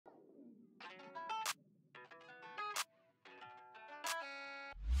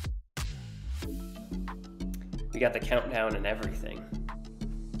got the countdown and everything.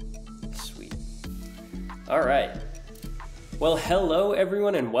 Sweet. All right. Well, hello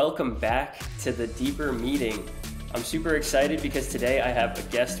everyone and welcome back to the Deeper Meeting. I'm super excited because today I have a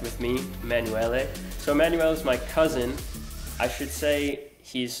guest with me, Emanuele. So Emanuele is my cousin. I should say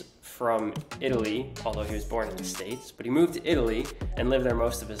he's from Italy, although he was born in the States, but he moved to Italy and lived there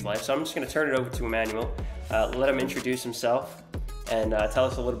most of his life. So I'm just going to turn it over to Emanuele, let him introduce himself and tell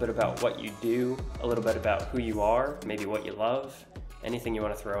us a little bit about what you do, a little bit about who you are, maybe what you love, anything you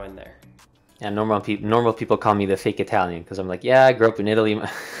want to throw in there. Yeah, normal people call me the fake Italian because I'm like, yeah, I grew up in Italy.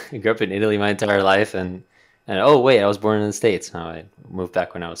 I grew up in Italy my entire life, and oh wait, I was born in the States. No, I moved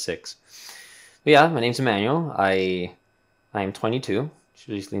back when I was 6. But yeah, my name's Emmanuel. I am 22. Just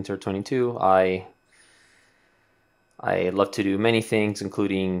recently turned 22. I love to do many things,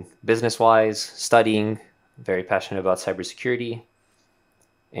 including business-wise, studying. Very passionate about cybersecurity,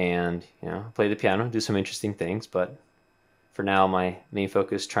 and play the piano, do some interesting things, but. For now, my main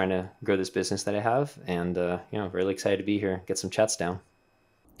focus is trying to grow this business that I have, and really excited to be here, get some chats down.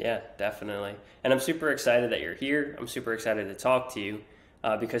 Yeah, definitely. And I'm super excited that you're here. I'm super excited to talk to you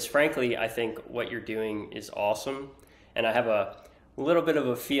because frankly, I think what you're doing is awesome. And I have a little bit of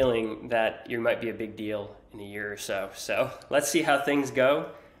a feeling that you might be a big deal in a year or so. So let's see how things go.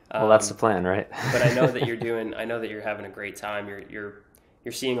 Well, that's the plan, right? But I know that you're having a great time.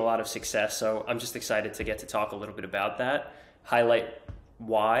 You're seeing a lot of success. So I'm just excited to get to talk a little bit about that, highlight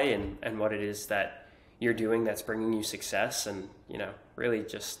why and what it is that you're doing that's bringing you success, and really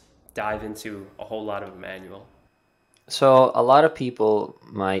just dive into a whole lot of Emanuele. So a lot of people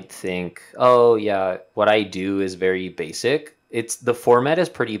might think, oh yeah, what I do is very basic. The format is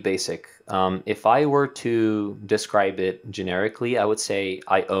pretty basic. If I were to describe it generically, I would say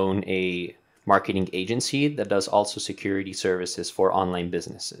I own a marketing agency that does also security services for online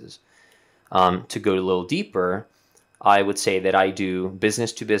businesses. To go a little deeper, I would say that I do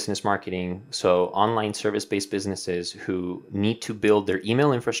business-to-business marketing, so online service-based businesses who need to build their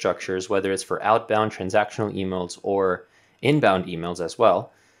email infrastructures, whether it's for outbound transactional emails or inbound emails as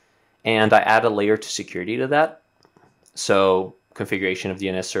well. And I add a layer to security to that. So configuration of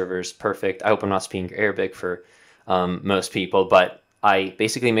DNS servers, perfect. I hope I'm not speaking Arabic for most people, but I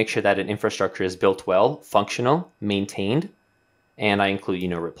basically make sure that an infrastructure is built well, functional, maintained, and I include,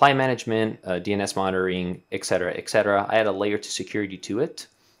 reply management, DNS monitoring, et cetera, et cetera. I add a layer to security to it,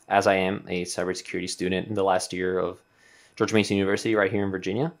 as I am a cybersecurity student in the last year of George Mason University right here in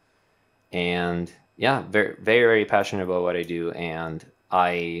Virginia. And yeah, very, very, very passionate about what I do. And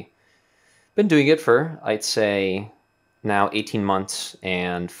I've been doing it for, I'd say, now 18 months.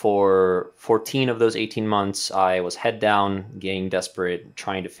 And for 14 of those 18 months, I was head down, getting desperate,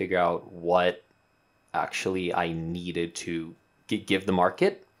 trying to figure out what actually I needed to give the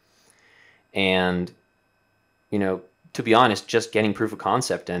market. And, to be honest, just getting proof of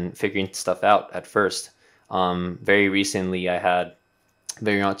concept and figuring stuff out at first. Very recently, I had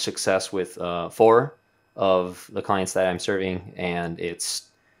very much success with 4 of the clients that I'm serving, and it's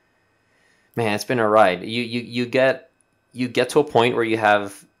been a ride. You get to a point where you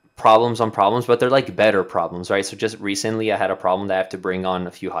have problems on problems, but they're like better problems, right? So just recently, I had a problem that I have to bring on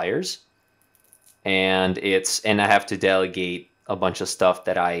a few hires, and I have to delegate a bunch of stuff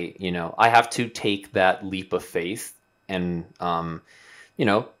that I have to take that leap of faith and,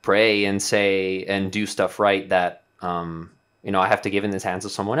 pray and say and do stuff right that, I have to give in the hands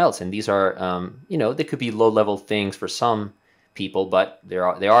of someone else. And these are, they could be low level things for some people, but they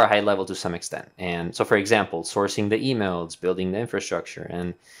are high level to some extent. And so, for example, sourcing the emails, building the infrastructure.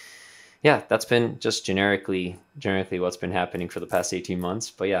 And yeah, that's been just generically what's been happening for the past 18 months.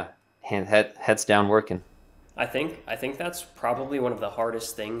 But yeah, heads down working. I think that's probably one of the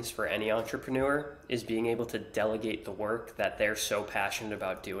hardest things for any entrepreneur is being able to delegate the work that they're so passionate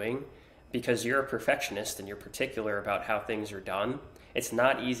about doing, because you're a perfectionist and you're particular about how things are done. It's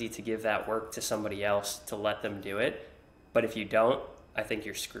not easy to give that work to somebody else to let them do it. But if you don't, I think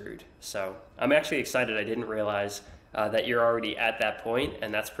you're screwed. So I'm actually excited. I didn't realize that you're already at that point,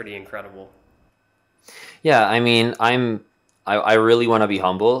 and that's pretty incredible. Yeah, I mean, I really want to be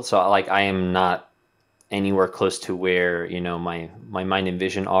humble. So I am not anywhere close to where my mind and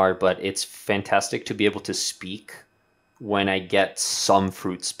vision are, but it's fantastic to be able to speak when I get some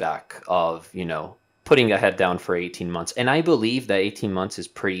fruits back of putting a head down for 18 months. And I believe that 18 months is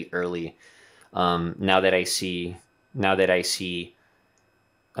pretty early. Now that I see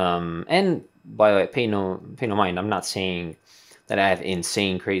and by the way, pay no mind, I'm not saying that I have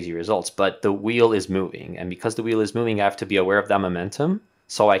insane crazy results, but the wheel is moving, and because the wheel is moving, I have to be aware of that momentum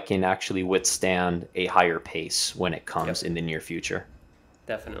so I can actually withstand a higher pace when it comes in the near future.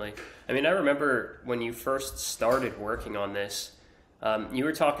 Definitely. I mean, I remember when you first started working on this, you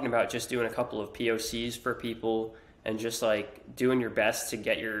were talking about just doing a couple of POCs for people and just like doing your best to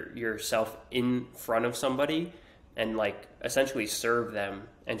get yourself in front of somebody and like essentially serve them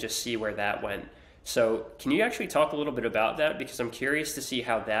and just see where that went. So, can you actually talk a little bit about that? Because I'm curious to see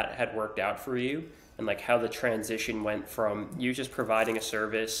how that had worked out for you and like how the transition went from you just providing a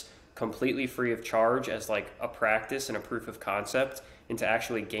service completely free of charge as like a practice and a proof of concept into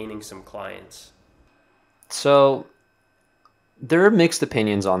actually gaining some clients. So there are mixed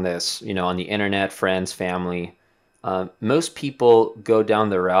opinions on this, on the internet, friends, family. Most people go down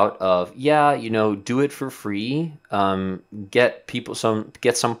the route of, yeah, do it for free, get some,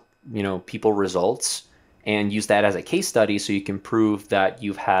 people results, and use that as a case study so you can prove that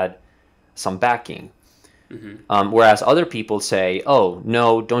you've had some backing. Whereas other people say, oh,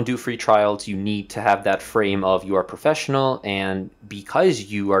 no, don't do free trials. You need to have that frame of you are professional. And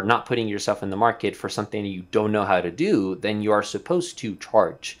because you are not putting yourself in the market for something you don't know how to do, then you are supposed to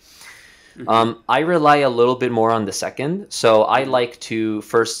charge. I rely a little bit more on the second. So I like to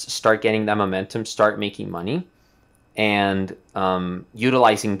first start getting that momentum, start making money, and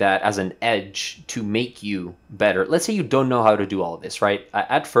utilizing that as an edge to make you better. Let's say you don't know how to do all of this, right?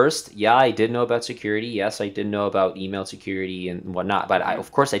 At first, yeah, I did know about security. Yes, I did know about email security and whatnot. But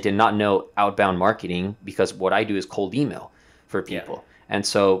of course, I did not know outbound marketing because what I do is cold email for people. Yeah. And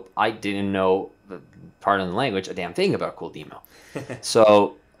so I didn't know, pardon the language, a damn thing about cold email.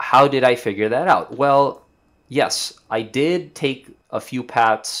 So how did I figure that out? Well, yes, I did take a few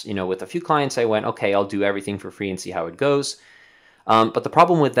paths, with a few clients. I went, okay, I'll do everything for free and see how it goes. But the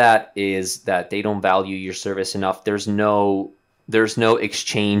problem with that is that they don't value your service enough. There's no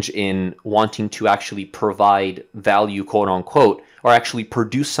exchange in wanting to actually provide value, quote unquote, or actually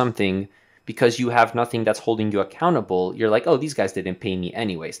produce something because you have nothing that's holding you accountable. You're like, oh, these guys didn't pay me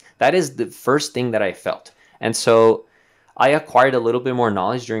anyways. That is the first thing that I felt. And so I acquired a little bit more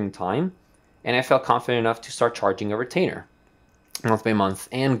knowledge during time, and I felt confident enough to start charging a retainer month by month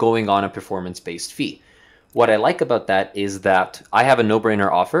and going on a performance-based fee. What I like about that is that I have a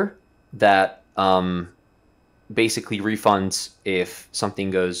no-brainer offer that basically refunds if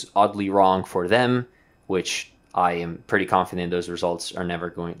something goes oddly wrong for them, which I am pretty confident those results are never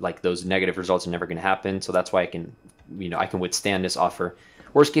going, like those negative results are never going to happen. So that's why I can withstand this offer.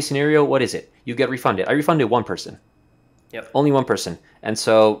 Worst case scenario, what is it? You get refunded. I refunded one person. Yep. Only one person. And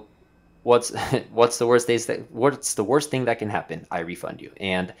so what's the worst thing that can happen? I refund you.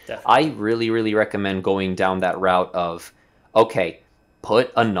 And definitely. I really, really recommend going down that route of, okay,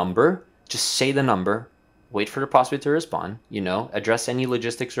 put a number, just say the number, wait for the prospect to respond, address any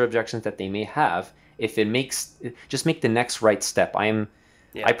logistics or objections that they may have. If it makes, just make the next right step. I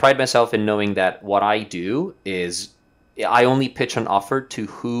pride myself in knowing that what I do is I only pitch an offer to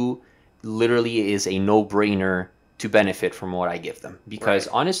who literally is a no-brainer to benefit from what I give them. Because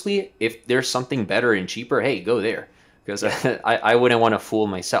honestly, if there's something better and cheaper, hey, go there. Because I wouldn't want to fool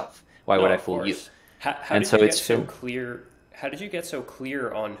myself. Why would I fool you? How did you get so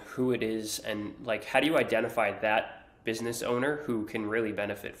clear on who it is, and like how do you identify that business owner who can really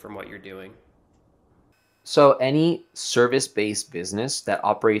benefit from what you're doing? So any service-based business that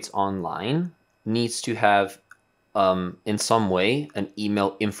operates online needs to have in some way an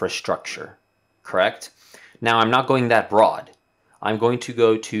email infrastructure, correct? Now, I'm not going that broad. I'm going to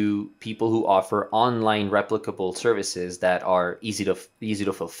go to people who offer online replicable services that are easy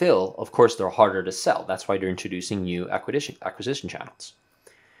to fulfill. Of course, they're harder to sell. That's why they're introducing new acquisition channels.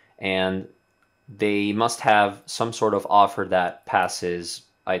 And they must have some sort of offer that passes,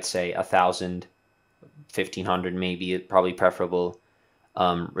 I'd say, 1,000, 1,500 maybe, probably preferable,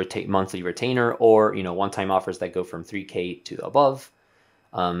 monthly retainer, or one-time offers that go from 3K to above.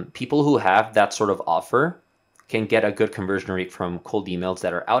 People who have that sort of offer can get a good conversion rate from cold emails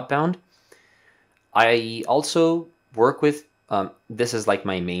that are outbound. I also work with, this is like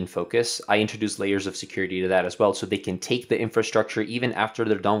my main focus. I introduce layers of security to that as well, so they can take the infrastructure even after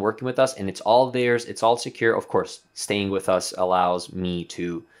they're done working with us and it's all theirs, it's all secure. Of course, staying with us allows me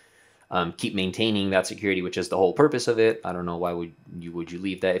to keep maintaining that security, which is the whole purpose of it. I don't know why would you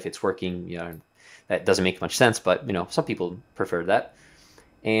leave that if it's working. That doesn't make much sense, but some people prefer that.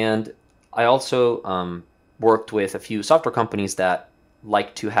 And I also worked with a few software companies that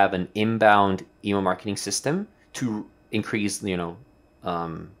like to have an inbound email marketing system to increase,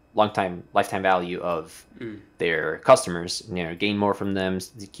 lifetime value of their customers, gain more from them,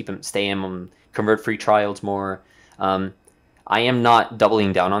 keep them, stay in them, convert free trials more. I am not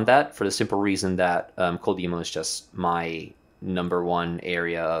doubling down on that for the simple reason that cold email is just my number one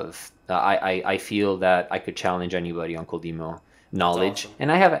area of, I feel that I could challenge anybody on cold email knowledge, awesome.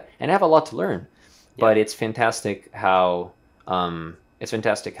 and I have a lot to learn. But Yeah. it's fantastic how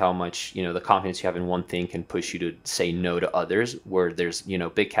much, the confidence you have in one thing can push you to say no to others where there's,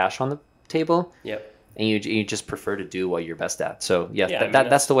 big cash on the table, Yep. and you just prefer to do what you're best at. So yeah, Yeah. I that, mean, that that's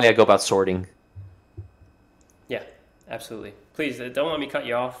that's the way I go about sorting. yeah. Absolutely. Please don't let me cut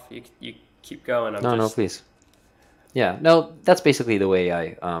you off. You keep going. I'm No, no, just. please. Yeah, no, that's basically the way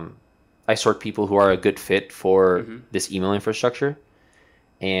I sort people who are a good fit for Mm-hmm. this email infrastructure.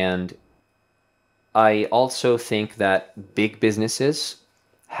 And I also think that big businesses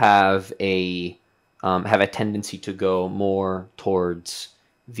have a tendency to go more towards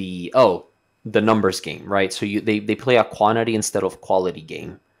the numbers game, right? So they play a quantity instead of quality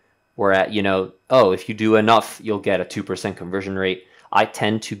game. Where at, if you do enough, you'll get a 2% conversion rate. I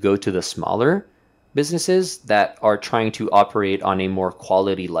tend to go to the smaller businesses that are trying to operate on a more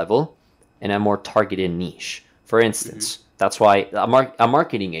quality level and a more targeted niche. For Mm-hmm. instance, that's why a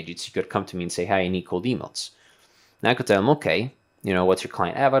marketing agency could come to me and say, "Hey, I need cold emails." And I could tell them, "Okay, what's your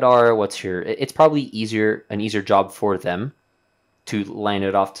client avatar? It's probably an easier job for them to line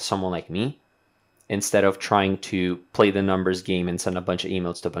it off to someone like me instead of trying to play the numbers game and send a bunch of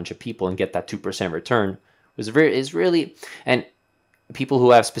emails to a bunch of people and get that 2% return. Is really, and people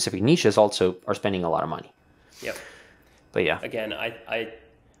who have specific niches also are spending a lot of money. Yep. But yeah, Again,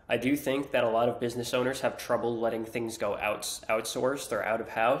 I do think that a lot of business owners have trouble letting things go outsourced or out of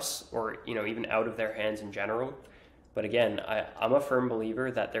house, or even out of their hands in general. But again, I'm a firm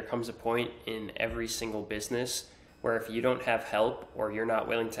believer that there comes a point in every single business where if you don't have help or you're not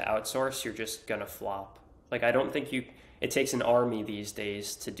willing to outsource, you're just gonna flop. Like I don't think it takes an army these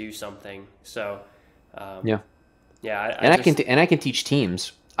days to do something. So um, yeah, yeah, I and just I can teach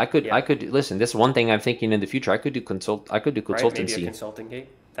teams. yeah, I could listen. This is one thing I'm thinking in the future. I could do right. Maybe a consultancy consulting gig.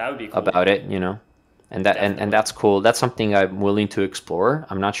 That would be cool. about it. And Definitely. that's cool. That's something I'm willing to explore.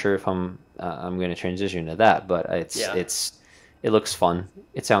 I'm not sure if I'm going to transition to that, but Yeah. it looks fun.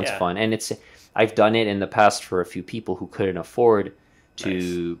 It sounds Yeah. fun, and I've done it in the past for a few people who couldn't afford Nice.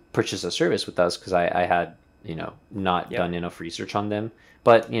 to purchase a service with us because I had not done Yep. enough research on them,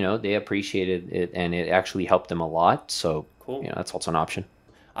 but they appreciated it and it actually helped them a lot. So Cool. that's also an option.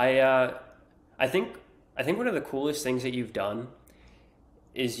 I I think one of the coolest things that you've done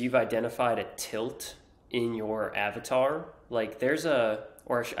is you've identified a tilt in your avatar. Like there's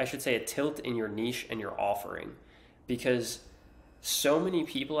or I should say a tilt in your niche and your offering, because so many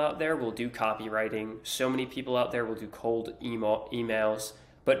people out there will do copywriting. So many people out there will do cold emails,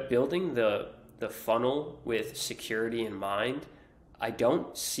 but building the funnel with security in mind, I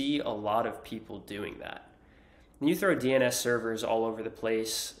don't see a lot of people doing that. You throw DNS servers all over the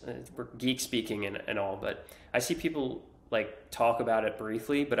place. We're geek speaking and all, but I see people like talk about it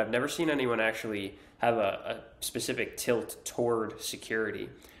briefly, but I've never seen anyone actually have a specific tilt toward security.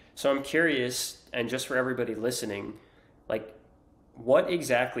 So I'm curious, and just for everybody listening, like what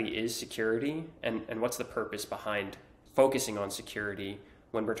exactly is security, and what's the purpose behind focusing on security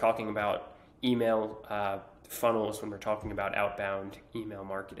when we're talking about email funnels, when we're talking about outbound email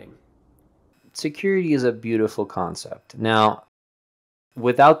marketing? Security is a beautiful concept. Now,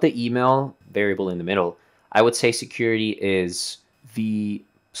 without the email variable in the middle, I would say security is the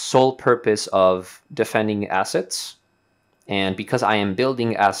sole purpose of defending assets. And because I am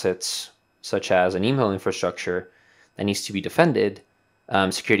building assets such as an email infrastructure that needs to be defended,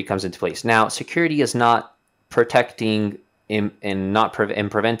 security comes into place. Now, security is not protecting and not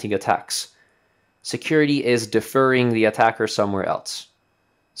and preventing attacks. Security is deferring the attacker somewhere else.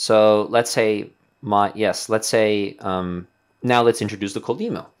 So let's say now let's introduce the cold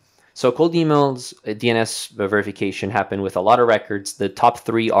email. So cold emails, DNS verification happen with a lot of records. The top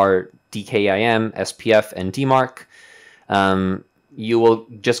three are DKIM, SPF, and DMARC. You will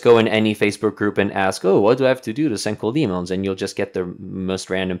just go in any Facebook group and ask, "Oh, what do I have to do to send cold emails?" And you'll just get the most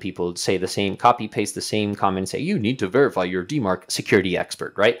random people say the same, copy paste the same comment, and say, "You need to verify your DMARC security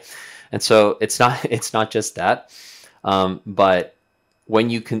expert," right? And so it's not just that, but when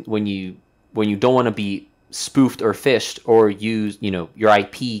you don't want to be spoofed or phished or use your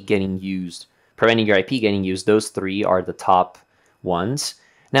IP getting used, preventing your IP getting used, those three are the top ones.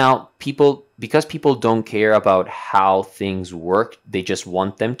 Now, because people don't care about how things work, they just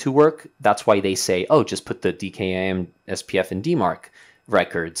want them to work. That's why they say, "Oh, just put the DKIM, SPF, and DMARC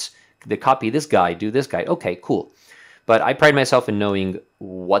records. They copy this guy, do this guy." Okay, cool. But I pride myself in knowing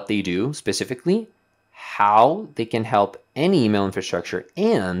what they do specifically, how they can help any email infrastructure,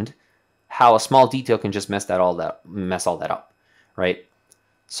 and how a small detail can just mess all that up, right?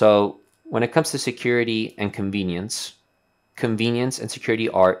 So when it comes to security and convenience, convenience and security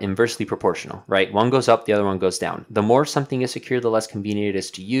are inversely proportional, right? One goes up, the other one goes down. The more something is secure, the less convenient it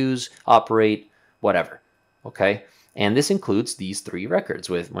is to use, operate, whatever. Okay? And this includes these three records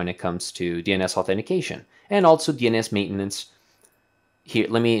when it comes to DNS authentication and also DNS maintenance. Here,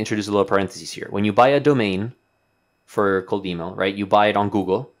 let me introduce a little parenthesis here. When you buy a domain for cold email, right? You buy it on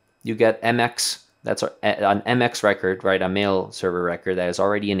Google, you get MX, that's an MX record, right? A mail server record that is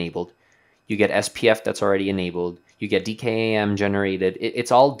already enabled. You get SPF that's already enabled. You get DKIM generated.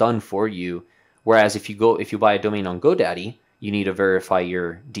 It's all done for you. Whereas if you buy a domain on GoDaddy, you need to verify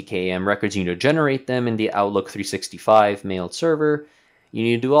your DKIM records. You need to generate them in the Outlook 365 mailed server. You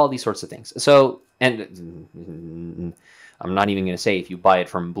need to do all these sorts of things. So, and I'm not even going to say if you buy it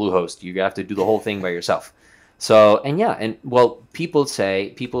from Bluehost, you have to do the whole thing by yourself. So, and yeah, and well, people,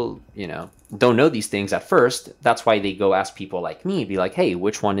 don't know these things at first. That's why they go ask people like me, be like, hey,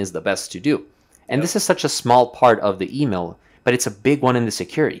 which one is the best to do? And This is such a small part of the email, but it's a big one in the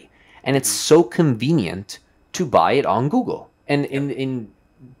security. And it's so convenient to buy it on Google. And in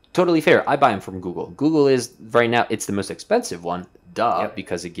totally fair, I buy them from Google. Google is right now, it's the most expensive one,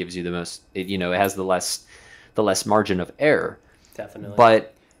 because it gives you the most, it has the less margin of error. Definitely.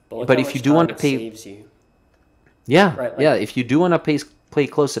 But if you do want to pay, saves you. Yeah, right, if you do want to pay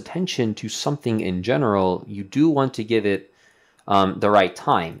close attention to something in general, you do want to give it the right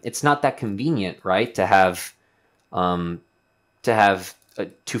time. It's not that convenient, right, to have a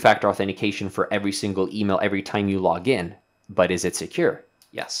two-factor authentication for every single email every time you log in. But is it secure?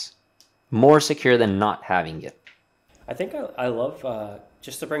 Yes. More secure than not having it. I think I love,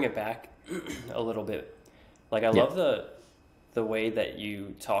 just to bring it back a little bit, like I love the way that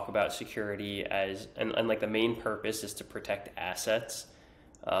you talk about security and like the main purpose is to protect assets.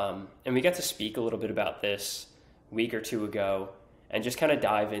 And we got to speak a little bit about this a week or two ago and just kind of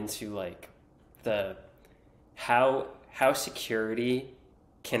dive into like how security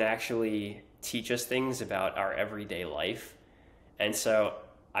can actually teach us things about our everyday life. And so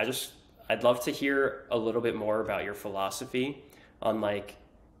I'd love to hear a little bit more about your philosophy on like,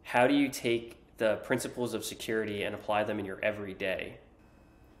 how do you take the principles of security and apply them in your everyday?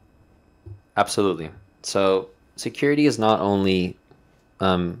 Absolutely. So security is not only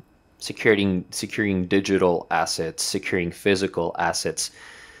securing digital assets, securing physical assets,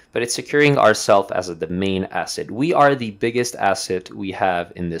 but it's securing ourselves as the main asset. We are the biggest asset we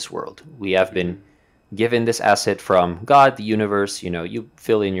have in this world. We have been given this asset from God, the universe, you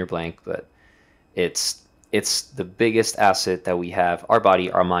fill in your blank, but it's the biggest asset that we have, our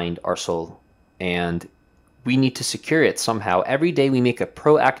body, our mind, our soul, and we need to secure it somehow. Every day we make a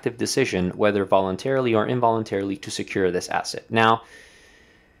proactive decision, whether voluntarily or involuntarily, to secure this asset. Now,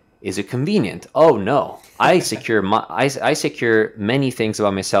 is it convenient? Oh no, I secure many things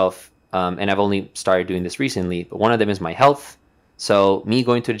about myself, and I've only started doing this recently. But one of them is my health. So me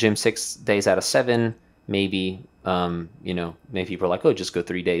going to the gym 6 days out of 7, maybe maybe people are like, oh, just go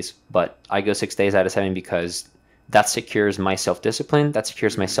 3 days. But I go 6 days out of 7 because that secures my self-discipline. That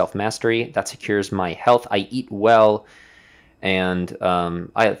secures my self-mastery. That secures my health. I eat well, and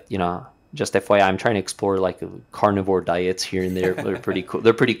just FYI, I'm trying to explore like carnivore diets here and there. They're pretty cool.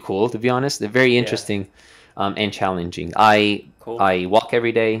 They're pretty cool, to be honest. They're very interesting and challenging. I walk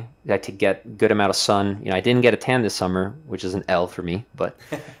every day. I to get good amount of sun. I didn't get a tan this summer, which is an L for me, but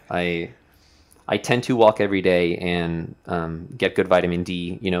I tend to walk every day and get good vitamin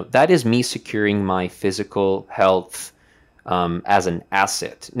D. That is me securing my physical health as an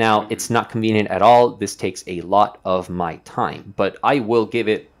asset. Now, it's not convenient at all. This takes a lot of my time, but I will give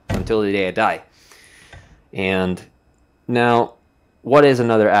it until the day I die. And now, what is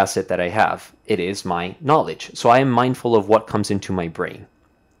another asset that I have? It is my knowledge. So I am mindful of what comes into my brain.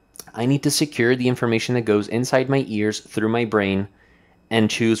 I need to secure the information that goes inside my ears through my brain and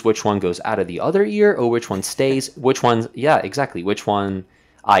choose which one goes out of the other ear or which one stays, which one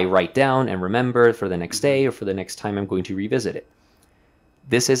I write down and remember for the next day or for the next time I'm going to revisit it.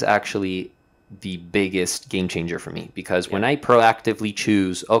 This is actually the biggest game changer for me, because when I proactively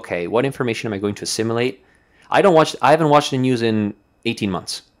choose, okay, what information am I going to assimilate? I haven't watched the news in 18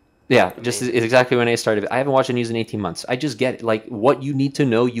 months. Yeah, just is exactly when I started. I haven't watched the news in 18 months. I just get like what you need to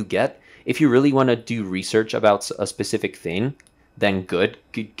know, you get. If you really want to do research about a specific thing, then good.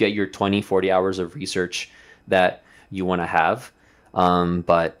 Get your 20, 40 hours of research that you want to have.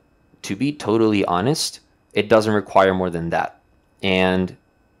 But to be totally honest, it doesn't require more than that. And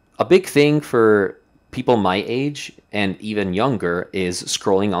a big thing for people my age and even younger is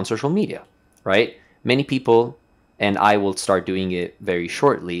scrolling on social media, right? Many people, and I will start doing it very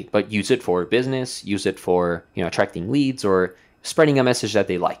shortly, but use it for business, use it for attracting leads or spreading a message that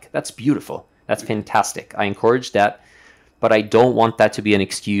they like. That's beautiful. That's fantastic. I encourage that. but I don't want that to be an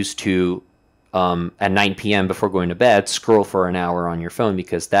excuse to at 9 p.m. before going to bed, scroll for an hour on your phone,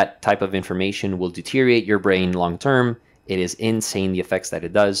 because that type of information will deteriorate your brain long term. It is insane the effects that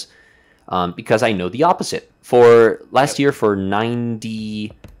it does, because I know the opposite. For last year, for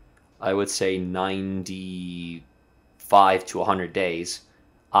 90, I would say 95 to 100 days,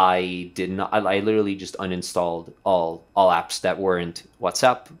 I did not. I literally just uninstalled all apps that weren't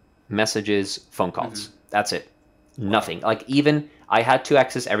WhatsApp, messages, phone calls. That's it. Nothing. Like, even I had to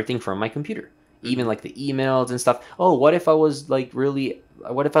access everything from my computer, even like the emails and stuff. Oh, what if I was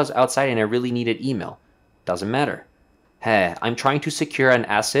outside and I really needed email? Doesn't matter. Hey, I'm trying to secure an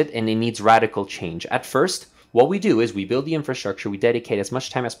asset and it needs radical change. At first, what we do is we build the infrastructure, we dedicate as much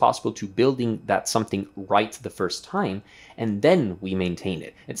time as possible to building that something right the first time, and then we maintain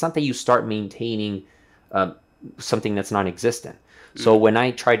it. It's not that you start maintaining something that's non-existent. So when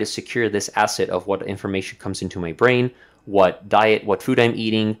I try to secure this asset of what information comes into my brain, what diet, what food I'm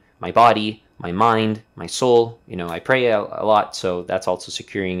eating, my body, my mind, my soul, I pray a lot, so that's also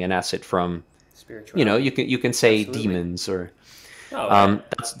securing an asset from spirituality. You can say absolutely. Demons or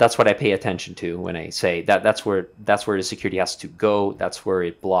that's what I pay attention to when I say that's where the security has to go. That's where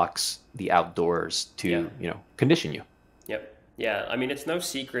it blocks the outdoors to condition you. Yep. Yeah. I mean, it's no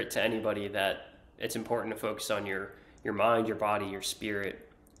secret to anybody that it's important to focus on your mind, your body, your spirit,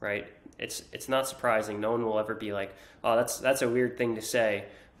 right? It's not surprising. No one will ever be like, oh, that's a weird thing to say.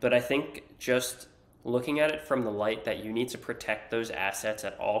 But I think just looking at it from the light that you need to protect those assets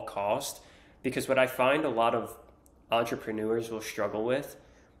at all cost, because what I find a lot of entrepreneurs will struggle with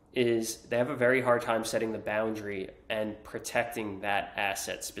is they have a very hard time setting the boundary and protecting that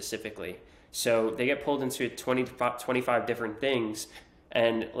asset specifically. So they get pulled into 20 to 25 different things.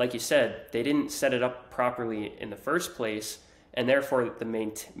 And like you said, they didn't set it up properly in the first place. And therefore,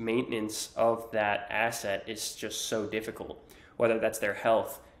 the maintenance of that asset is just so difficult, whether that's their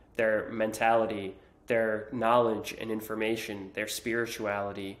health, their mentality, their knowledge and information, their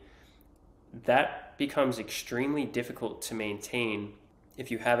spirituality. That becomes extremely difficult to maintain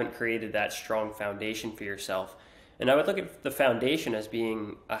if you haven't created that strong foundation for yourself. And I would look at the foundation as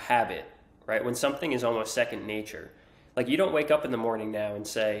being a habit, right? When something is almost second nature. Like, you don't wake up in the morning now and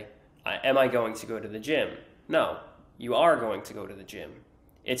say, am I going to go to the gym? No, you are going to go to the gym.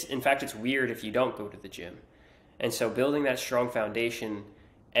 In fact, it's weird if you don't go to the gym. And so building that strong foundation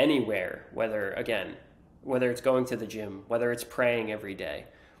anywhere, whether it's going to the gym, whether it's praying every day,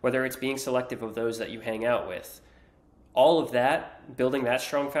 whether it's being selective of those that you hang out with, all of that, building that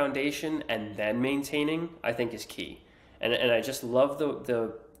strong foundation and then maintaining, I think is key. And I just love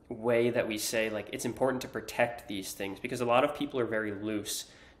the way that we say, like, it's important to protect these things, because a lot of people are very loose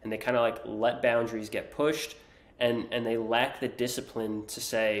and they kind of like let boundaries get pushed and they lack the discipline to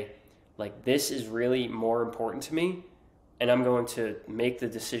say, like, this is really more important to me and I'm going to make the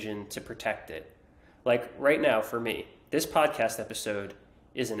decision to protect it. Like right now for me, this podcast episode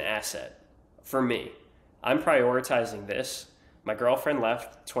is an asset for me. I'm prioritizing this. My girlfriend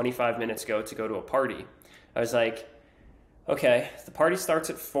left 25 minutes ago to go to a party. I was like, okay, the party starts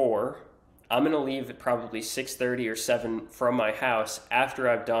at 4. I'm going to leave at probably 6:30 or 7 from my house after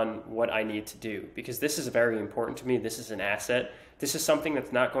I've done what I need to do, because this is very important to me. This is an asset. This is something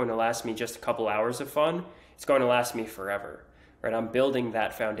that's not going to last me just a couple hours of fun. It's going to last me forever, right? I'm building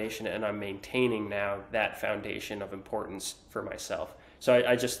that foundation and I'm maintaining now that foundation of importance for myself. So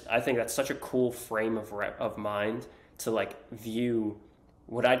I think that's such a cool frame of mind to like view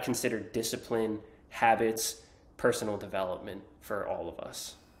what I'd consider discipline, habits, personal development for all of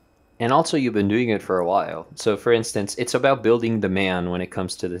us. And also, you've been doing it for a while. So for instance, it's about building the man when it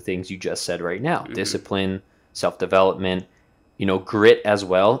comes to the things you just said right now. Mm-hmm. Discipline, self-development, grit as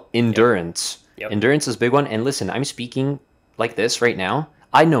well, endurance. Yep. Endurance is a big one. And listen, I'm speaking like this right now.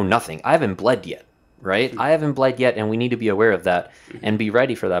 I know nothing. I haven't bled yet. Right? I haven't bled yet, and we need to be aware of that and be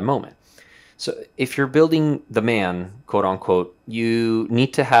ready for that moment. So if you're building the man, quote unquote, you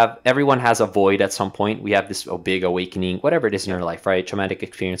need to have, everyone has a void at some point. We have this big awakening, whatever it is in your life, right? Traumatic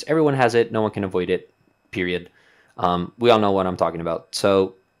experience. Everyone has it. No one can avoid it, period. We all know what I'm talking about.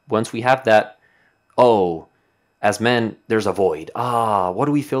 So once we have that, as men, there's a void. What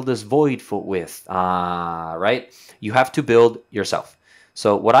do we fill this void with? Right? You have to build yourself.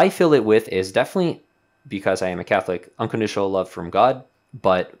 So what I fill it with is definitely, because I am a Catholic, unconditional love from God.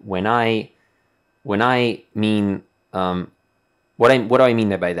 But when I mean, what do I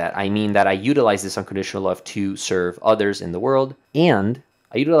mean by that? I mean that I utilize this unconditional love to serve others in the world, and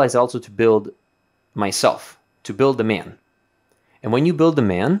I utilize it also to build myself, to build the man. And when you build the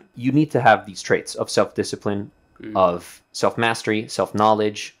man, you need to have these traits of self-discipline, of self-mastery,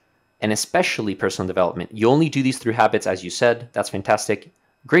 self-knowledge, and especially personal development. You only do these through habits, as you said. That's fantastic.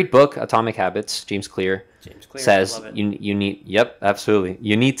 Great book, Atomic Habits. James Clear says love it. you need. Yep, absolutely.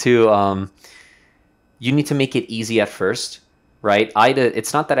 You need to make it easy at first, right?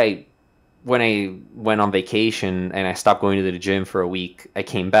 It's not that when I went on vacation and I stopped going to the gym for a week, I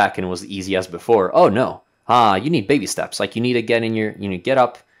came back and it was easy as before. Oh no. You need baby steps. Like you need to get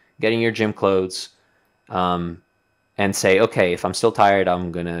up, get in your gym clothes, and say, okay, if I'm still tired,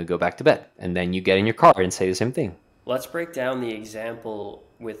 I'm gonna go back to bed. And then you get in your car and say the same thing. Let's break down the example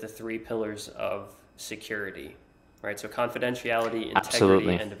with the 3 pillars of security, right? So confidentiality, integrity,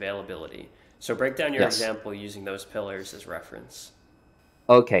 Absolutely. and availability. So break down your example using those pillars as reference.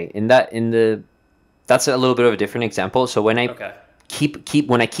 Okay, that's a little bit of a different example. So when I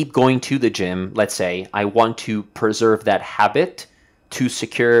keep going to the gym, let's say I want to preserve that habit to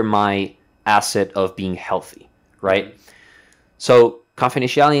secure my asset of being healthy, right? So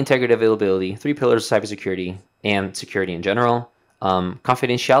confidentiality, integrity, availability, 3 pillars of cybersecurity and security in general.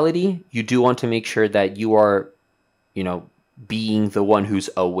 Confidentiality, you do want to make sure that you are, being the one who's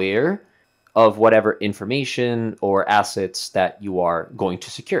aware of whatever information or assets that you are going to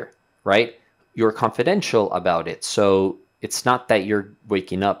secure, right? You're confidential about it. So it's not that you're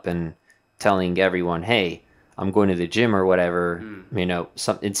waking up and telling everyone, hey, I'm going to the gym or whatever.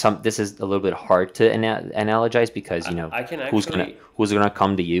 This is a little bit hard to analogize because, who's gonna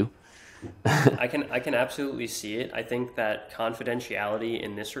come to you? I can absolutely see it. I think that confidentiality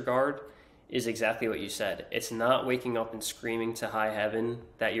in this regard is exactly what you said. It's not waking up and screaming to high heaven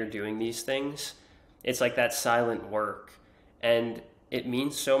that you're doing these things. It's like that silent work. And it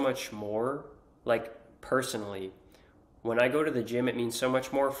means so much more, like personally. When I go to the gym, it means so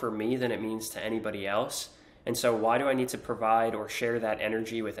much more for me than it means to anybody else. And so why do I need to provide or share that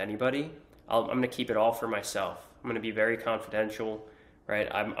energy with anybody? I'm going to keep it all for myself. I'm going to be very confidential, right?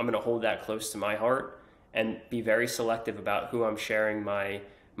 I'm going to hold that close to my heart and be very selective about who I'm sharing my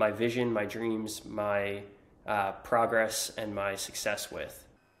vision, my dreams, my progress, and my success with.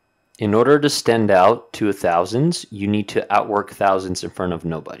 In order to stand out to thousands, you need to outwork thousands in front of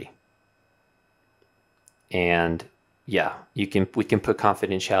nobody. And yeah, we can put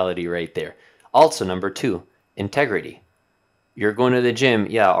confidentiality right there. Also, number 2, integrity. You're going to the gym.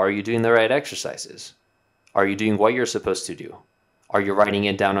 Yeah, are you doing the right exercises? Are you doing what you're supposed to do? Are you writing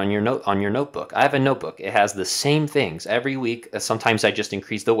it down on your notebook? I have a notebook. It has the same things every week. Sometimes I just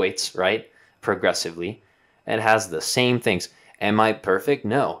increase the weights, right? Progressively. It has the same things. Am I perfect?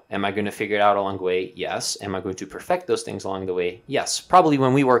 No. Am I going to figure it out along the way? Yes. Am I going to perfect those things along the way? Yes. Probably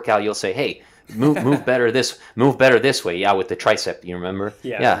when we work out, you'll say, hey, move better this way. Yeah, with the tricep, you remember?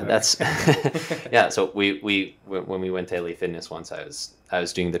 Yeah, that's yeah. So we when we went to LA Fitness once, I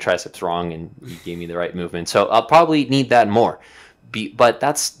was doing the triceps wrong and you gave me the right movement. So I'll probably need that more. But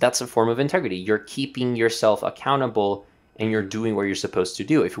that's a form of integrity. You're keeping yourself accountable and you're doing what you're supposed to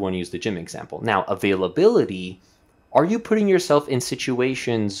do, if you want to use the gym example. Now, availability, are you putting yourself in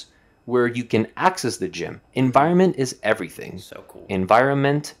situations where you can access the gym? Environment is everything. So cool.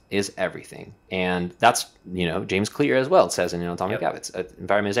 Environment is everything. And that's, James Clear as well. It says in Atomic Habits,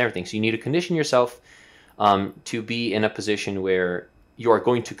 environment is everything. So you need to condition yourself to be in a position where you are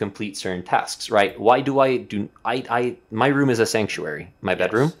going to complete certain tasks, right? Why do my room is a sanctuary, my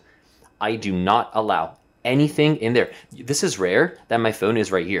bedroom. I do not allow anything in there. This is rare that my phone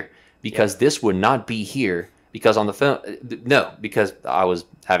is right here because this would not be here because on the phone, because I was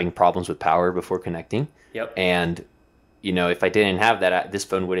having problems with power before connecting. Yep. And, if I didn't have that, this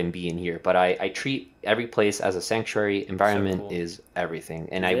phone wouldn't be in here. But I treat every place as a sanctuary. Environment is everything.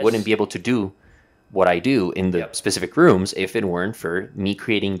 And I wouldn't be able to do what I do in the specific rooms if it weren't for me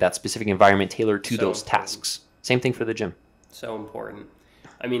creating that specific environment tailored to those tasks. Same thing for the gym. So important.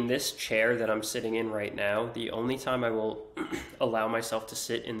 I mean, this chair that I'm sitting in right now, the only time I will allow myself to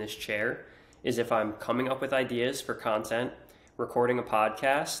sit in this chair is if I'm coming up with ideas for content, recording a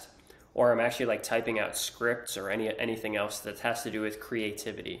podcast, or I'm actually like typing out scripts or anything else that has to do with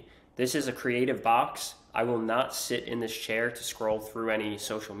creativity. This is a creative box. I will not sit in this chair to scroll through any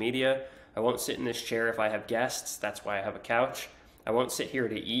social media. I won't sit in this chair if I have guests. That's why I have a couch. I won't sit here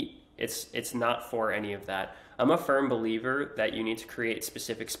to eat. It's not for any of that. I'm a firm believer that you need to create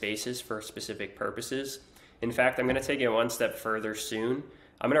specific spaces for specific purposes. In fact, I'm going to take it one step further soon.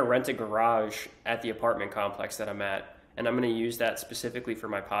 I'm going to rent a garage at the apartment complex that I'm at, and I'm going to use that specifically for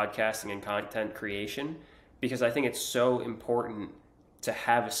my podcasting and content creation because I think it's so important to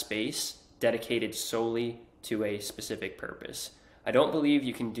have a space dedicated solely to a specific purpose. I don't believe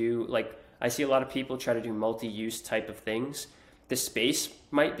you can do, I see a lot of people try to do multi-use type of things. The space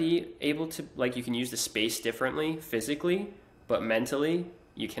might be able to, you can use the space differently physically, but mentally,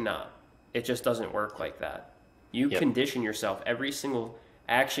 You cannot. It just doesn't work like that. You Yep. condition yourself. Every single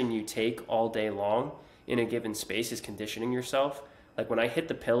action you take all day long in a given space is conditioning yourself. Like when I hit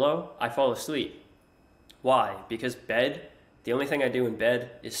the pillow, I fall asleep. Why? Because bed, the only thing I do in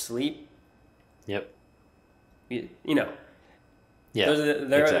bed is sleep. Yep. You know, Yeah.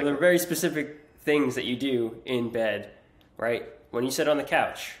 there Exactly. are very specific things that you do in bed, right? When you sit on the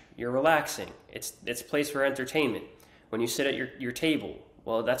couch, you're relaxing. It's a place for entertainment. When you sit at your table,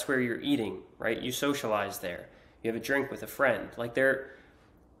 well, that's where you're eating, right? You socialize there. You have a drink with a friend. Like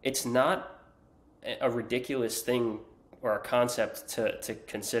it's not a ridiculous thing or a concept to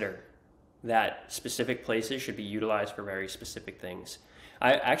consider that specific places should be utilized for very specific things.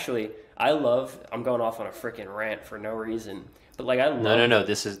 I'm going off on a freaking rant for no reason, but like I No, no, love no.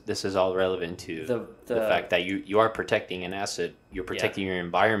 This is all relevant to the the fact that you are protecting an asset, you're yeah, protecting your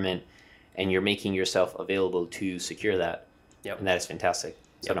environment, and you're making yourself available to secure that, yep, and that is fantastic.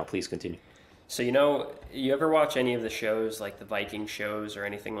 So yep. no, please continue. So you ever watch any of the shows like the Viking shows or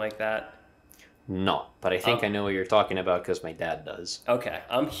anything like that? No, but I think I know what you're talking about because my dad does. Okay,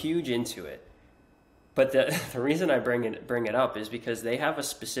 I'm huge into it. But the reason I bring it up is because they have a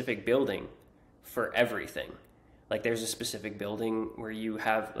specific building for everything. Like there's a specific building where you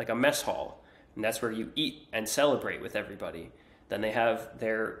have like a mess hall, and that's where you eat and celebrate with everybody. Then they have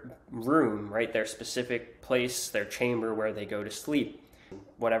their room, right? Their specific place, their chamber where they go to sleep.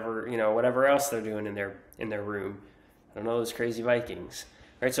 Whatever else they're doing in their room. I don't know, those crazy Vikings.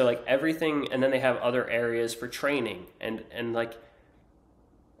 Right? So like everything, and then they have other areas for training and like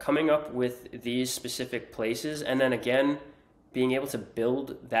coming up with these specific places, and then again being able to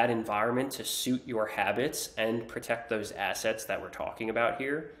build that environment to suit your habits and protect those assets that we're talking about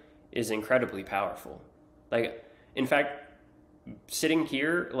here is incredibly powerful. Like in fact, sitting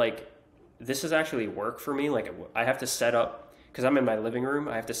here, like this is actually work for me. Like I have to set up, because I'm in my living room,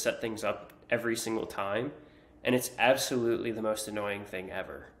 I have to set things up every single time, and it's absolutely the most annoying thing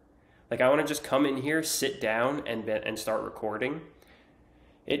ever. Like I want to just come in here, sit down and start recording.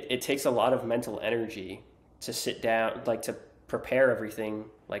 It takes a lot of mental energy to sit down, like to prepare everything,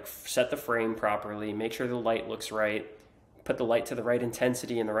 like set the frame properly, make sure the light looks right, put the light to the right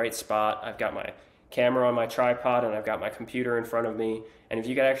intensity in the right spot. I've got my camera on my tripod and I've got my computer in front of me. And if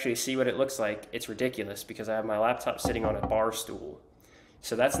you could actually see what it looks like, it's ridiculous because I have my laptop sitting on a bar stool.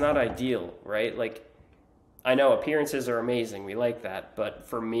 So that's not ideal, right? Like I know appearances are amazing. We like that. But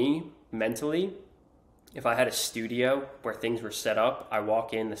for me, mentally, if I had a studio where things were set up, I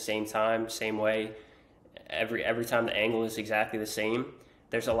walk in the same time, same way, every time the angle is exactly the same,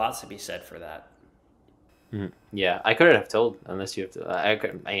 there's a lot to be said for that. Mhm. Yeah, I couldn't have told unless you have to.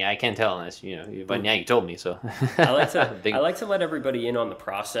 I can't tell unless but yeah, you told me so. I like to Big. I like to let everybody in on the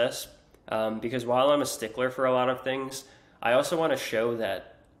process because while I'm a stickler for a lot of things, I also want to show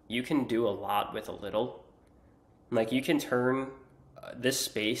that you can do a lot with a little. Like you can turn this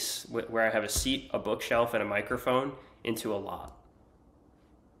space where I have a seat, a bookshelf, and a microphone into a lot.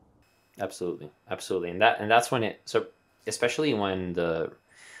 Absolutely, absolutely, and that's when especially when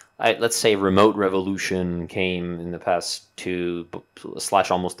let's say remote revolution came in the past 2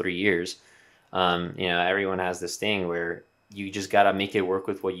 / almost 3 years. Everyone has this thing where you just gotta make it work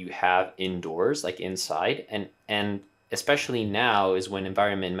with what you have indoors, like inside, and especially now is when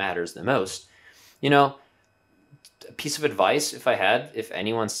environment matters the most. You know, a piece of advice if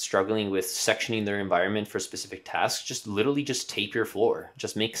anyone's struggling with sectioning their environment for specific tasks, just tape your floor,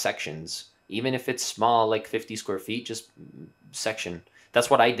 just make sections, even if it's small, like 50 square feet, just section. That's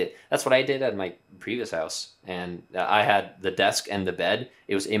what I did at my previous house, and I had the desk and the bed.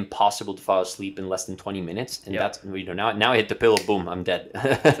 It was impossible to fall asleep in less than 20 minutes, and Yep, now I hit the pillow, boom, I'm dead.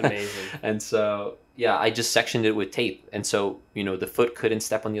 it's amazing. And so yeah, I just sectioned it with tape, and so the foot couldn't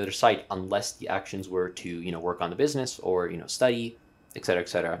step on the other side unless the actions were to work on the business or study, et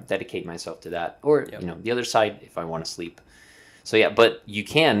cetera, dedicate myself to that, or Yep. the other side if I want to sleep. So yeah, but you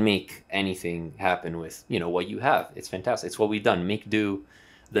can make anything happen with what you have. It's fantastic. It's what we've done. Make do.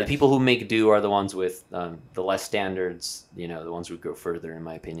 The Yes. people who make do are the ones with the less standards. The ones who go further, in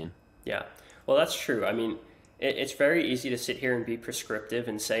my opinion. Yeah. Well, that's true. I mean, it's very easy to sit here and be prescriptive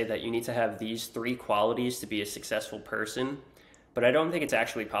and say that you need to have these three qualities to be a successful person, but I don't think it's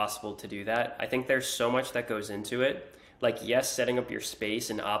actually possible to do that. I think there's so much that goes into it. Like, yes, setting up your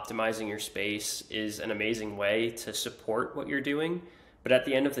space and optimizing your space is an amazing way to support what you're doing, but at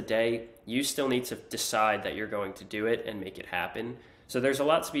the end of the day, you still need to decide that you're going to do it and make it happen. So there's a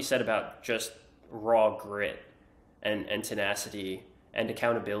lot to be said about just raw grit and tenacity and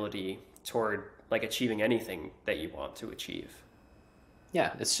accountability toward like achieving anything that you want to achieve.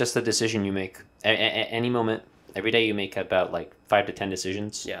 Yeah, it's just a decision you make any moment. Every day you make about like 5 to 10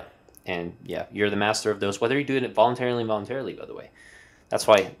 decisions. Yeah. And yeah, you're the master of those, whether you do it voluntarily and involuntarily, by the way. That's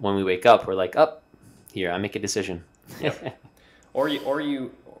why when we wake up, we're like, up, here, I make a decision. Yep. Or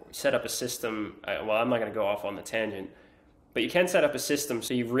you set up a system. Well, I'm not going to go off on the tangent, but you can set up a system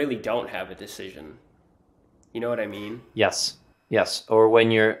so you really don't have a decision. You know what I mean? Yes. Or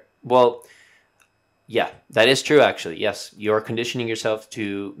when well, yeah, that is true, actually. Yes, you're conditioning yourself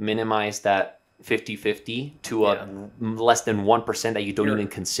to minimize that 50-50 to a less than 1% that you don't even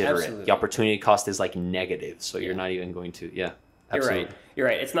consider absolutely. it. The opportunity cost is like negative, so you're not even going to, absolutely. You're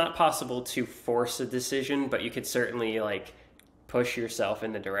right. It's not possible to force a decision, but you could certainly like push yourself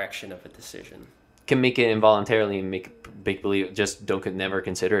in the direction of a decision. Can make it involuntarily and make big believe, just never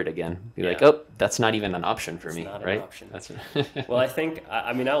consider it again. Be like, oh, that's not even an option for me, not right? An option. Well, I think,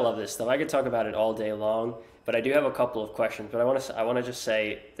 I mean, I love this stuff. I could talk about it all day long, but I do have a couple of questions. But I want to just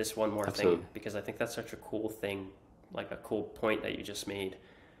say this one more thing, because I think that's such a cool thing, like a cool point that you just made.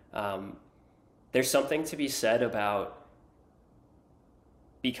 There's something to be said about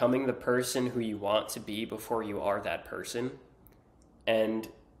becoming the person who you want to be before you are that person. And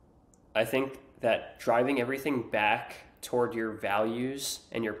I think that driving everything back toward your values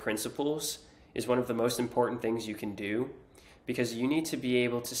and your principles is one of the most important things you can do, because you need to be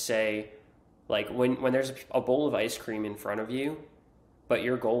able to say, like, when there's a bowl of ice cream in front of you, but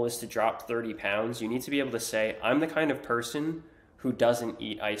your goal is to drop 30 pounds, you need to be able to say, I'm the kind of person who doesn't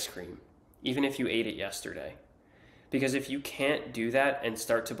eat ice cream, even if you ate it yesterday. Because if you can't do that and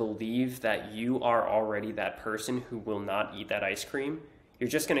start to believe that you are already that person who will not eat that ice cream, you're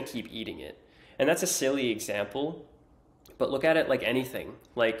just going to keep eating it. And that's a silly example, but look at it like anything.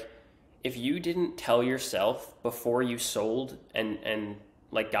 Like, if you didn't tell yourself before you sold and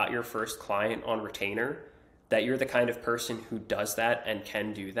like got your first client on retainer that you're the kind of person who does that and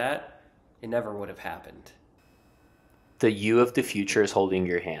can do that, it never would have happened. The you of the future is holding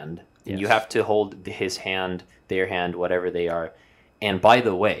your hand. Yes. You have to hold his hand, their hand, whatever they are. And by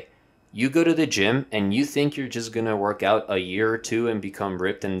the way, you go to the gym and you think you're just going to work out a year or two and become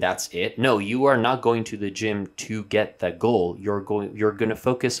ripped and that's it. No, you are not going to the gym to get that goal. You're going to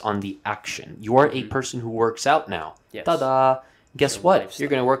focus on the action. You are a person who works out now. Yes. Ta-da. Guess what? Lifestyle. You're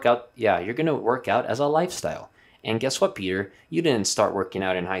going to work out. Yeah, you're going to work out as a lifestyle. And guess what, Peter? You didn't start working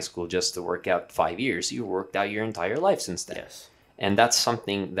out in high school just to work out 5 years. You worked out your entire life since then. Yes. And that's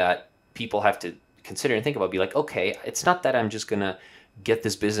something that people have to consider and think about. Be like, okay, it's not that I'm just going to get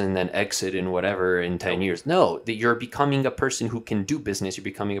this business and then exit in whatever in 10 years. No, that you're becoming a person who can do business. You're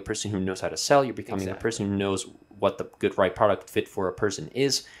becoming a person who knows how to sell. You're becoming a person who knows what the good, right product fit for a person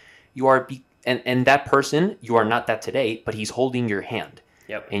is. You are, and that person, you are not that today, but he's holding your hand.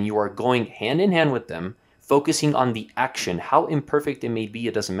 Yep. And you are going hand in hand with them, focusing on the action. How imperfect it may be,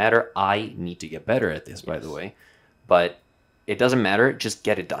 it doesn't matter. I need to get better at this, by the way. But it doesn't matter. Just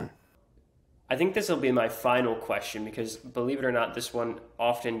get it done. I think this will be my final question, because believe it or not, this one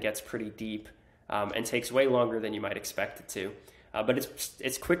often gets pretty deep and takes way longer than you might expect it to. But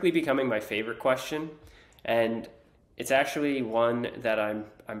it's quickly becoming my favorite question, and it's actually one that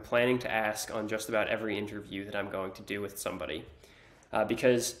I'm planning to ask on just about every interview that I'm going to do with somebody,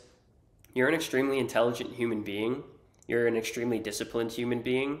 because you're an extremely intelligent human being, you're an extremely disciplined human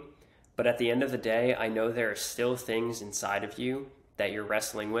being, but at the end of the day, I know there are still things inside of you that you're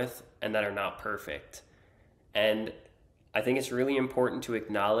wrestling with and that are not perfect. And I think it's really important to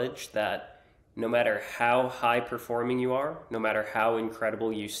acknowledge that no matter how high performing you are, no matter how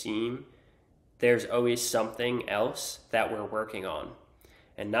incredible you seem, there's always something else that we're working on.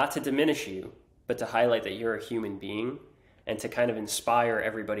 And not to diminish you, but to highlight that you're a human being and to kind of inspire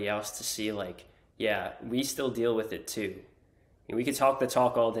everybody else to see, like, yeah, we still deal with it too. And we could talk the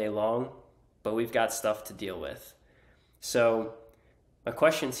talk all day long, but we've got stuff to deal with. So my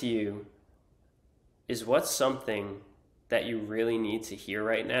question to you is, what's something that you really need to hear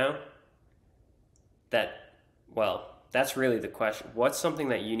right now? That's really the question. What's something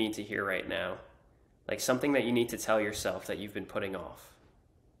that you need to hear right now? Like something that you need to tell yourself that you've been putting off?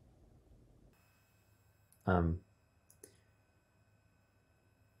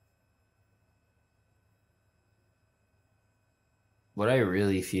 What I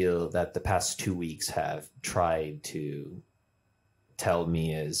really feel that the past 2 weeks have tried to tell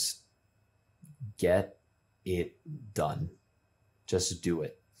me is, get it done. Just do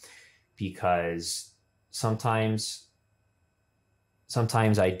it. Because sometimes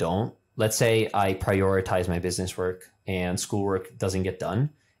I don't. Let's say I prioritize my business work and schoolwork doesn't get done.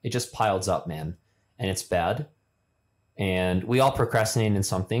 It just piles up, man. And it's bad. And we all procrastinate in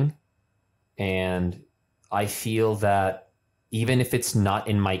something. And I feel that even if it's not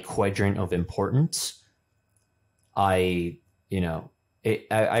in my quadrant of importance, I, you know,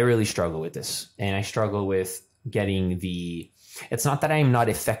 I really struggle with this, and I struggle with getting it's not that I'm not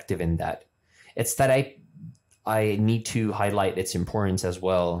effective in that. It's that I need to highlight its importance as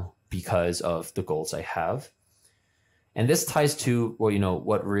well because of the goals I have. And this ties to, well,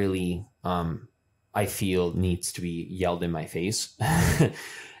 what really I feel needs to be yelled in my face.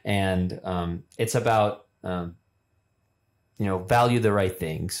 And it's about, value the right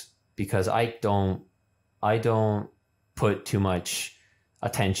things, because I don't put too much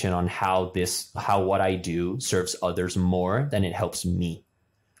attention on how what I do serves others more than it helps me,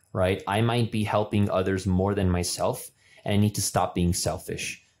 right? I might be helping others more than myself, and I need to stop being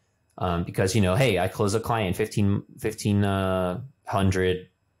selfish. Because, hey, I close a client,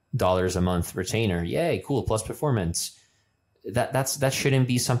 $1,500 a month retainer. Yay, cool, plus performance. That shouldn't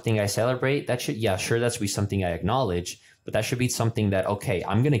be something I celebrate. That should be something I acknowledge, but that should be something that, okay,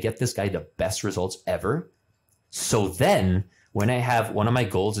 I'm going to get this guy the best results ever. So then when I have, one of my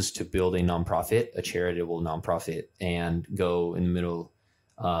goals is to build a charitable nonprofit, and go in the middle,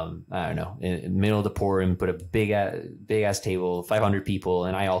 in the middle of the poor, and put a big ass table, 500 people,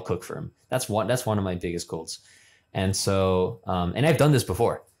 and I all cook for them. That's one of my biggest goals. And so, and I've done this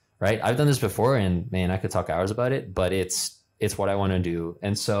before, right? I've done this before, and man, I could talk hours about it, but it's what I want to do.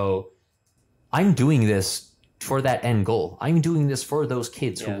 And so I'm doing this for that end goal. I'm doing this for those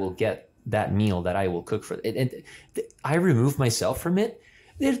kids who will get that meal that I will cook for. And I remove myself from it.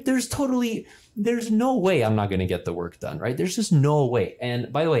 There's no way I'm not going to get the work done, right? There's just no way.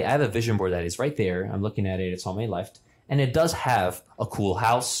 And by the way, I have a vision board that is right there. I'm looking at it. It's on my left. And it does have a cool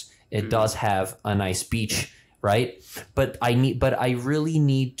house. It does have a nice beach, right? But I really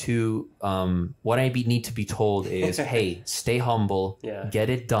need to, what I need to be told is, hey, stay humble, get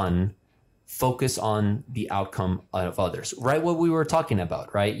it done, focus on the outcome of others, right? What we were talking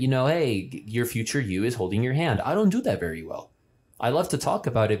about, right? Hey, your future you is holding your hand. I don't do that very well. I love to talk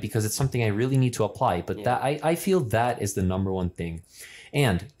about it because it's something I really need to apply, but that I feel that is the number one thing.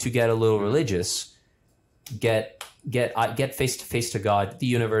 And to get a little religious, get face to face to God, the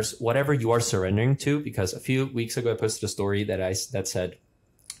universe, whatever you are surrendering to. Because a few weeks ago I posted a story that said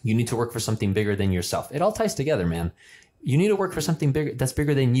you need to work for something bigger than yourself. It all ties together, man. You need to work for something bigger, that's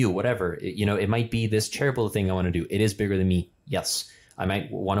bigger than you, whatever. It might be this charitable thing I want to do. It is bigger than me. Yes. I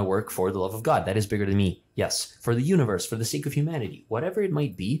might want to work for the love of God. That is bigger than me. Yes. For the universe, for the sake of humanity, whatever it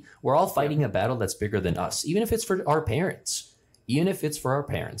might be, we're all fighting a battle that's bigger than us, even if it's for our parents.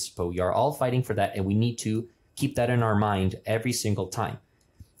 But we are all fighting for that, and we need to keep that in our mind every single time.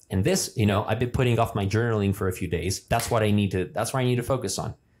 And this, I've been putting off my journaling for a few days. That's what I need to focus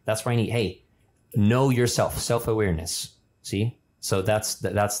on. That's where I need, hey, know yourself, self-awareness. See? So that's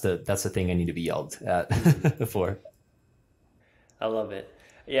the thing I need to be yelled at for. I love it.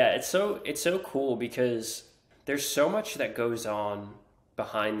 Yeah, it's so cool because there's so much that goes on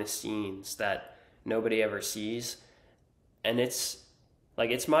behind the scenes that nobody ever sees. And it's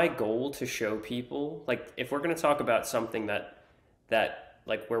my goal to show people, like, if we're going to talk about something that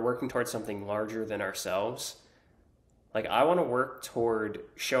like we're working towards something larger than ourselves, like I want to work toward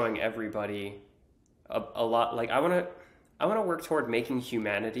showing everybody a lot. Like I want to work toward making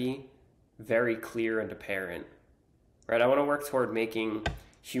humanity very clear and apparent, right? I want to work toward making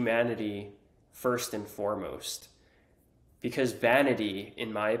humanity first and foremost, because vanity,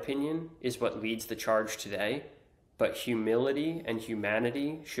 in my opinion, is what leads the charge today. But humility and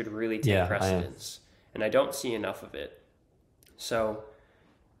humanity should really take precedence. And I don't see enough of it. So,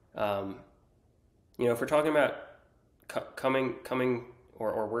 if we're talking about coming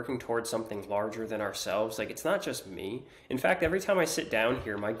or working towards something larger than ourselves, like, it's not just me. In fact, every time I sit down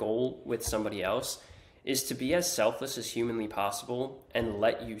here, my goal with somebody else is to be as selfless as humanly possible and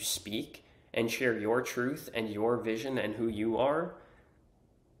let you speak and share your truth and your vision and who you are.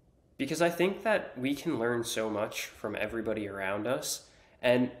 Because I think that we can learn so much from everybody around us.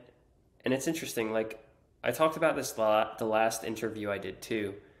 And it's interesting, like, I talked about this the last interview I did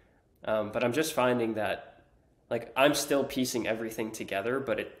too. But I'm just finding that, like, I'm still piecing everything together,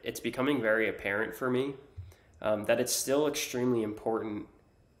 but it's becoming very apparent for me that it's still extremely important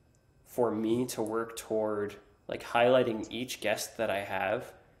for me to work toward, like, highlighting each guest that I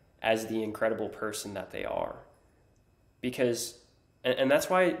have as the incredible person that they are. Because, and that's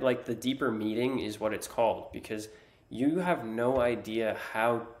why, like, the deeper meeting is what it's called, because you have no idea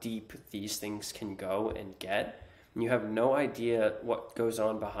how deep these things can go and get. And you have no idea what goes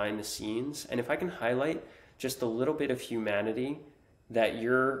on behind the scenes. And if I can highlight just a little bit of humanity that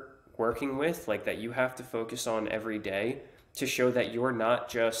you're working with, like, that you have to focus on every day to show that you're not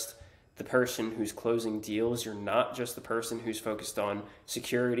just the person who's closing deals, you're not just the person who's focused on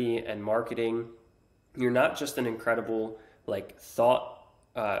security and marketing, you're not just an incredible an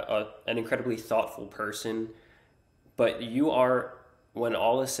incredibly thoughtful person, but you are, when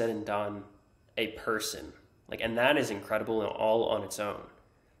all is said and done, a person. And that is incredible and all on its own.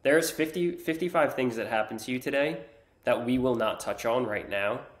 There's 55 things that happened to you today that we will not touch on right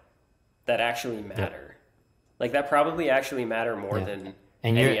now that actually matter. That probably actually matter more than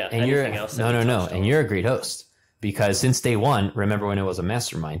anything else. No. And you're a great host, because since day one, remember when it was a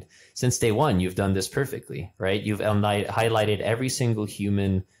mastermind, since day one, you've done this perfectly, right? You've highlighted every single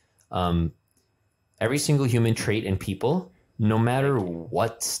human trait in people, no matter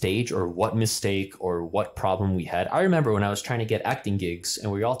what stage or what mistake or what problem we had. I remember when I was trying to get acting gigs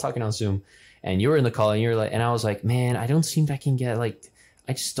and we were all talking on Zoom and you were in the call and you're like, and I was like, man, I don't seem I can get,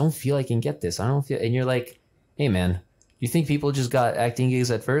 I just don't feel I can get this. I don't feel, and you're like, hey man, you think people just got acting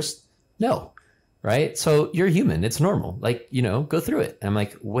gigs at first? No. Right? So you're human. It's normal. Go through it. And I'm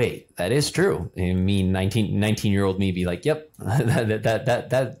like, wait, that is true. And me, 19-year-old me be like, yep,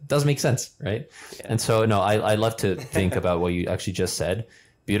 that does make sense. Right. Yeah. And so, no, I love to think about what you actually just said.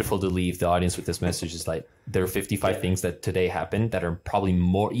 Beautiful to leave the audience with this message is there are 55 things that today happened that are probably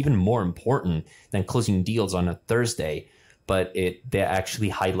even more important than closing deals on a Thursday. But they actually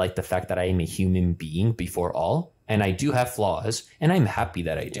highlight the fact that I am a human being before all. And I do have flaws, and I'm happy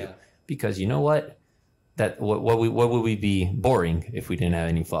that I do. Yeah. Because you know what? What would we be boring if we didn't have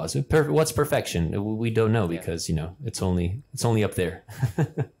any flaws? What's perfection? We don't know, because it's only up there.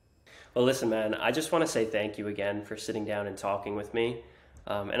 Well, listen, man. I just want to say thank you again for sitting down and talking with me,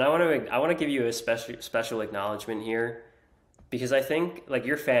 and I want to give you a special acknowledgement here, because I think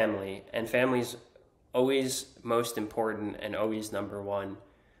your family, and family's always most important and always number one.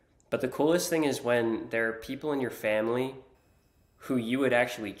 But the coolest thing is when there are people in your family who you would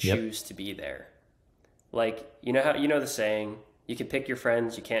actually choose to be there. You know the saying, you can pick your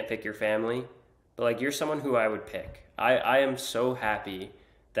friends, you can't pick your family. But you're someone who I would pick. I am so happy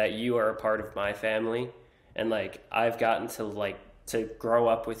that you are a part of my family. And I've gotten to grow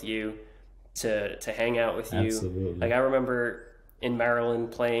up with you, to hang out with you. Absolutely. I remember in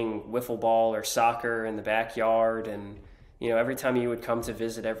Maryland playing wiffle ball or soccer in the backyard. And, every time you would come to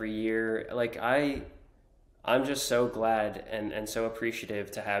visit every year, I'm just so glad and so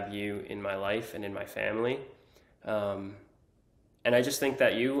appreciative to have you in my life and in my family. And I just think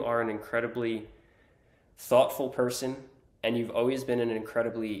that you are an incredibly thoughtful person, and you've always been an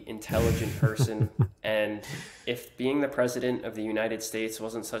incredibly intelligent person. And if being the president of the United States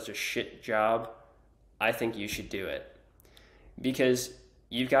wasn't such a shit job, I think you should do it, because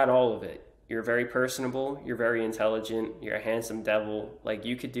you've got all of it. You're very personable, you're very intelligent, you're a handsome devil.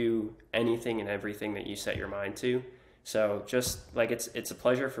 You could do anything and everything that you set your mind to. So just it's a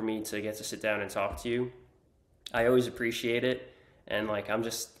pleasure for me to get to sit down and talk to you. I always appreciate it. And I'm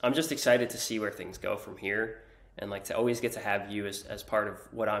just excited to see where things go from here, and to always get to have you as part of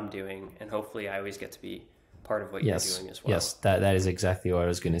what I'm doing, and hopefully I always get to be part of what you're doing as well. Yes, that is exactly what I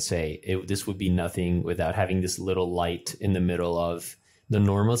was going to say. This would be nothing without having this little light in the middle of the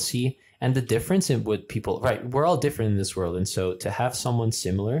normalcy. And the difference in what people, right, we're all different in this world. And so to have someone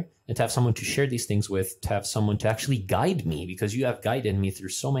similar, and to have someone to share these things with, to have someone to actually guide me, because you have guided me through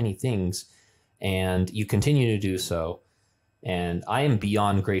so many things and you continue to do so. And I am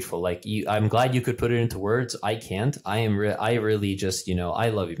beyond grateful. I'm glad you could put it into words. I can't. I really just, I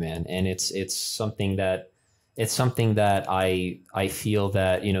love you, man. And it's something that I feel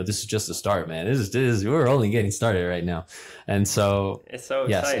that, this is just the start, man. This is we're only getting started right now. And so it's so exciting.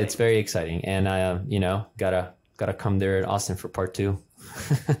 Yes, it's very exciting. And I, gotta come there in Austin for part 2.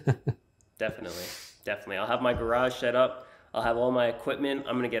 Definitely. I'll have my garage set up. I'll have all my equipment.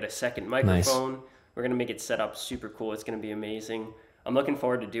 I'm going to get a second microphone. Nice. We're going to make it set up super cool. It's going to be amazing. I'm looking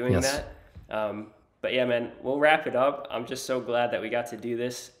forward to doing that. But yeah, man, we'll wrap it up. I'm just so glad that we got to do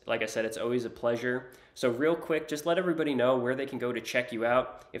this. Like I said, it's always a pleasure. So real quick, just let everybody know where they can go to check you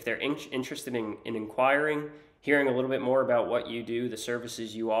out. If they're interested in inquiring, hearing a little bit more about what you do, the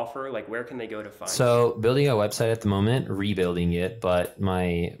services you offer, where can they go to find you? So building a website at the moment, rebuilding it, but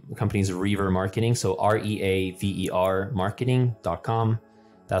my company's Reaver Marketing. So REAVER marketing.com.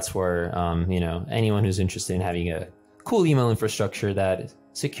 That's where, anyone who's interested in having a cool email infrastructure that is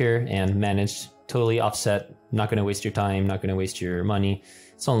secure and managed, totally offset, not going to waste your time, not going to waste your money.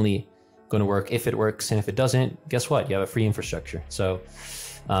 It's only going to work if it works. And if it doesn't, guess what? You have a free infrastructure. So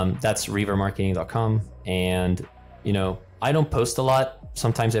that's reavermarketing.com. And, I don't post a lot.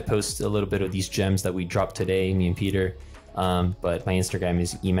 Sometimes I post a little bit of these gems that we dropped today, me and Peter. But my Instagram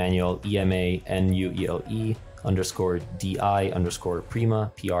is Emanuele, EMANUELE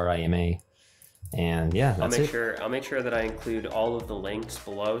 _DI_Prima, PRIMA. And yeah, that's I'll make sure that I include all of the links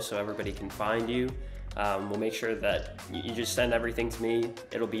below so everybody can find you. We'll make sure that you just send everything to me.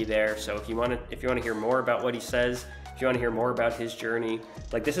 It'll be there. So if you want to hear more about what he says, if you want to hear more about his journey,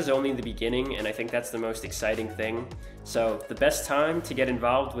 like, this is only the beginning, and I think that's the most exciting thing. So the best time to get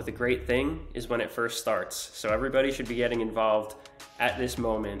involved with a great thing is when it first starts. So everybody should be getting involved at this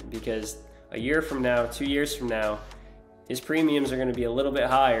moment, because a year from now, 2 years from now, his premiums are going to be a little bit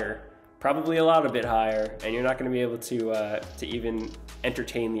higher, probably a lot a bit higher, and you're not going to be able to even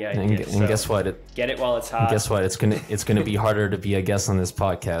entertain the idea. And guess what? Get it while it's hot. Guess what? It's gonna be harder to be a guest on this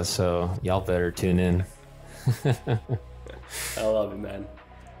podcast, so y'all better tune in. I love it, man.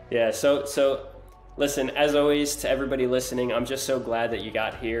 Yeah, so listen, as always, to everybody listening, I'm just so glad that you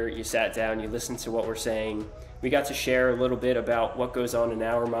got here, you sat down, you listened to what we're saying. We got to share a little bit about what goes on in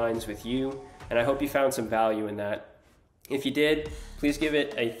our minds with you, and I hope you found some value in that. If you did, please give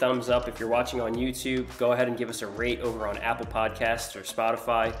it a thumbs up. If you're watching on YouTube, go ahead and give us a rate over on Apple Podcasts or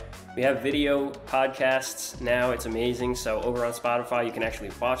Spotify. We have video podcasts now. It's amazing. So over on Spotify, you can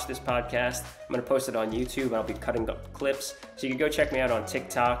actually watch this podcast. I'm going to post it on YouTube, and I'll be cutting up clips. So you can go check me out on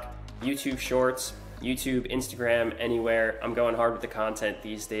TikTok, YouTube Shorts, YouTube, Instagram, anywhere. I'm going hard with the content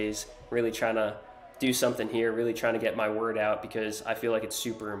these days, really trying to do something here, really trying to get my word out, because I feel like it's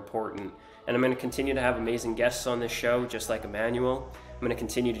super important. And I'm going to continue to have amazing guests on this show, just like Emanuele. I'm going to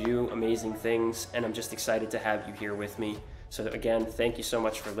continue to do amazing things, and I'm just excited to have you here with me. So again, thank you so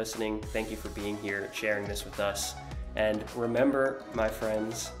much for listening. Thank you for being here, sharing this with us. And remember, my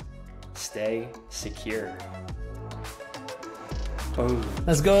friends, stay secure. Boom.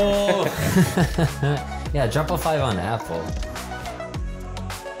 Let's go. Yeah, drop a 5 on Apple.